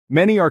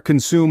Many are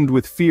consumed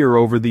with fear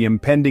over the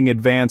impending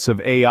advance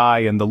of AI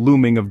and the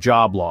looming of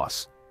job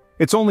loss.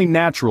 It's only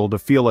natural to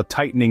feel a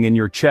tightening in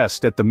your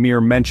chest at the mere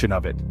mention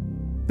of it.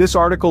 This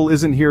article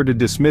isn't here to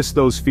dismiss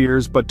those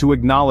fears but to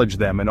acknowledge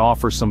them and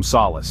offer some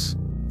solace.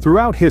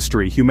 Throughout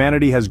history,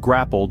 humanity has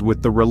grappled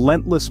with the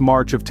relentless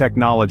march of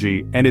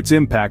technology and its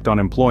impact on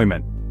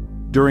employment.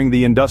 During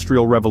the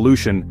Industrial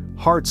Revolution,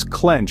 hearts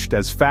clenched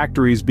as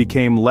factories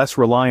became less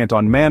reliant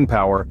on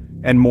manpower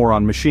and more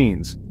on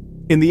machines.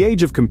 In the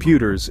age of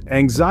computers,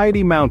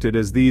 anxiety mounted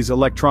as these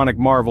electronic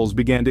marvels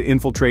began to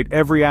infiltrate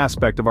every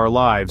aspect of our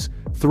lives,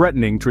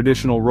 threatening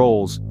traditional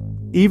roles.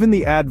 Even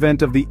the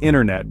advent of the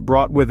internet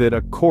brought with it a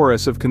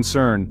chorus of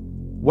concern.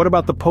 What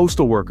about the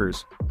postal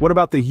workers? What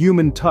about the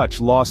human touch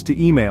lost to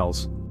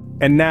emails?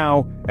 And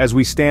now, as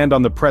we stand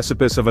on the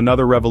precipice of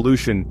another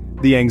revolution,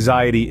 the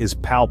anxiety is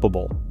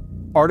palpable.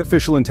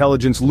 Artificial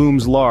intelligence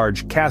looms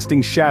large,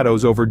 casting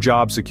shadows over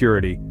job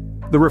security.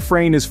 The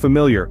refrain is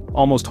familiar,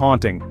 almost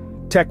haunting.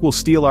 Tech will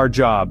steal our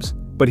jobs,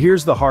 but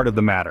here's the heart of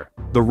the matter.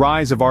 The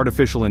rise of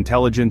artificial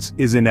intelligence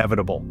is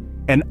inevitable.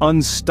 An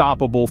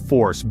unstoppable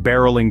force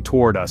barreling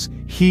toward us,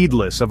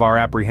 heedless of our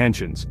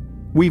apprehensions.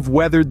 We've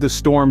weathered the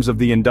storms of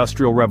the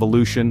Industrial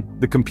Revolution,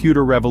 the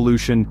computer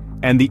revolution,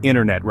 and the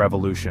internet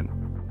revolution.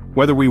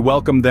 Whether we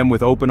welcomed them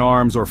with open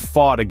arms or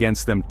fought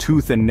against them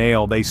tooth and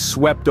nail, they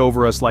swept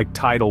over us like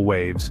tidal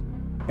waves.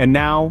 And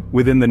now,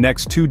 within the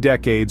next 2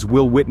 decades,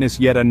 we'll witness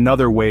yet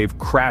another wave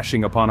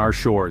crashing upon our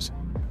shores.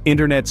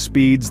 Internet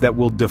speeds that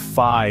will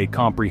defy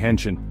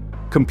comprehension.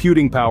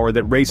 Computing power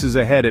that races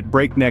ahead at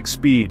breakneck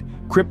speed.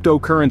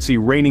 Cryptocurrency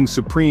reigning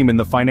supreme in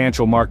the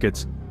financial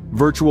markets.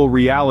 Virtual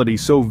reality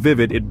so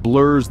vivid it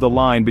blurs the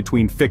line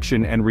between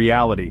fiction and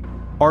reality.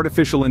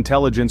 Artificial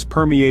intelligence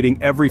permeating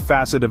every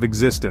facet of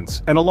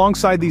existence. And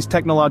alongside these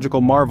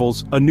technological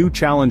marvels, a new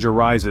challenge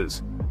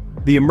arises.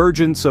 The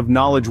emergence of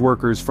knowledge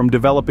workers from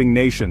developing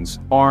nations,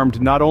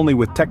 armed not only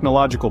with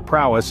technological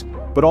prowess,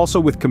 but also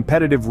with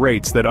competitive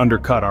rates that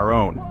undercut our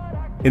own.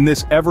 In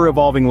this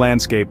ever-evolving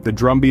landscape, the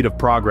drumbeat of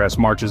progress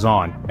marches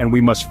on, and we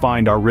must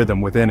find our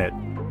rhythm within it.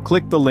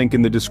 Click the link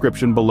in the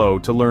description below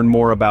to learn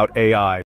more about AI.